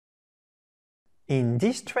In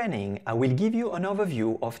this training, I will give you an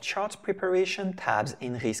overview of chart preparation tabs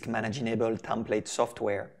in Risk Manageable template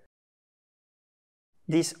software.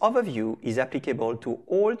 This overview is applicable to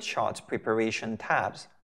all chart preparation tabs.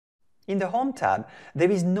 In the Home tab,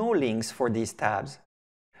 there is no links for these tabs.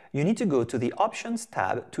 You need to go to the Options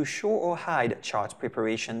tab to show or hide chart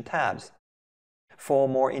preparation tabs. For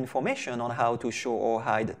more information on how to show or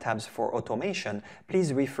hide tabs for automation,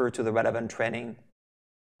 please refer to the relevant training.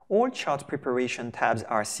 All chart preparation tabs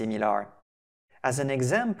are similar. As an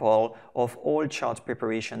example of all chart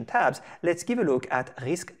preparation tabs, let's give a look at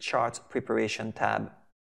Risk Chart Preparation tab.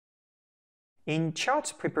 In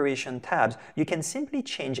Chart Preparation tabs, you can simply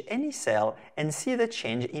change any cell and see the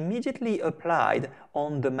change immediately applied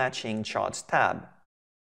on the Matching Charts tab.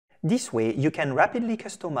 This way, you can rapidly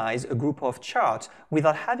customize a group of charts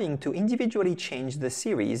without having to individually change the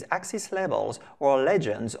series, axis levels, or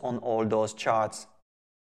legends on all those charts.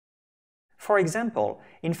 For example,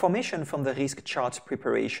 information from the Risk Charts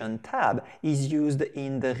Preparation tab is used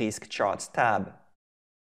in the Risk Charts tab.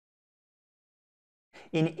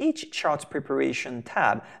 In each Chart Preparation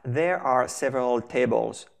tab, there are several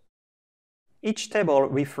tables. Each table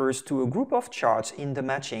refers to a group of charts in the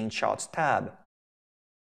Matching Charts tab.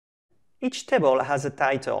 Each table has a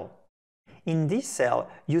title. In this cell,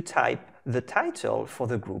 you type the title for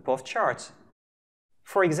the group of charts.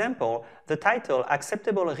 For example, the title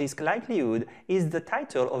Acceptable Risk Likelihood is the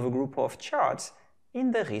title of a group of charts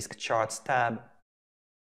in the Risk Charts tab.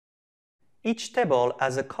 Each table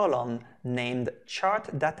has a column named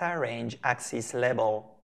Chart Data Range Axis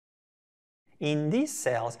Level. In these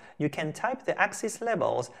cells, you can type the axis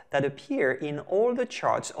levels that appear in all the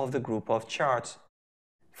charts of the group of charts.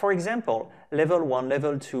 For example, Level 1,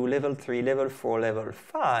 Level 2, Level 3, Level 4, Level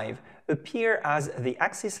 5 appear as the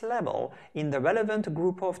axis level in the relevant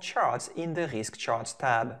group of charts in the Risk Charts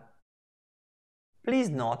tab. Please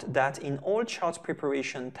note that in all Chart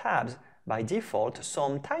Preparation tabs, by default,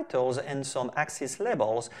 some titles and some axis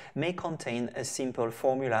labels may contain a simple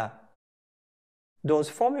formula. Those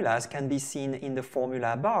formulas can be seen in the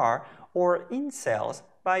formula bar or in cells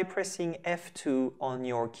by pressing F2 on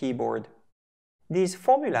your keyboard. These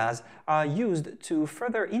formulas are used to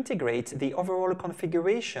further integrate the overall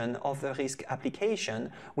configuration of the risk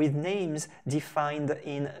application with names defined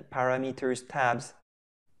in Parameters tabs.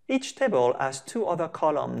 Each table has two other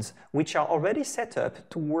columns, which are already set up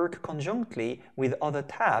to work conjointly with other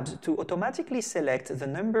tabs to automatically select the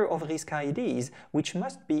number of risk IDs which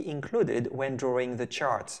must be included when drawing the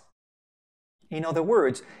charts. In other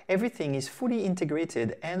words, everything is fully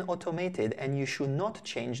integrated and automated, and you should not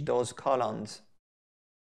change those columns.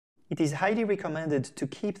 It is highly recommended to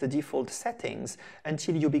keep the default settings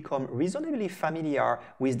until you become reasonably familiar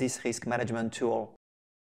with this risk management tool.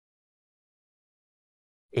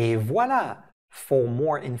 Et voilà! For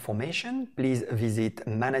more information, please visit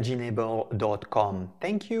manageable.com.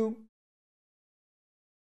 Thank you.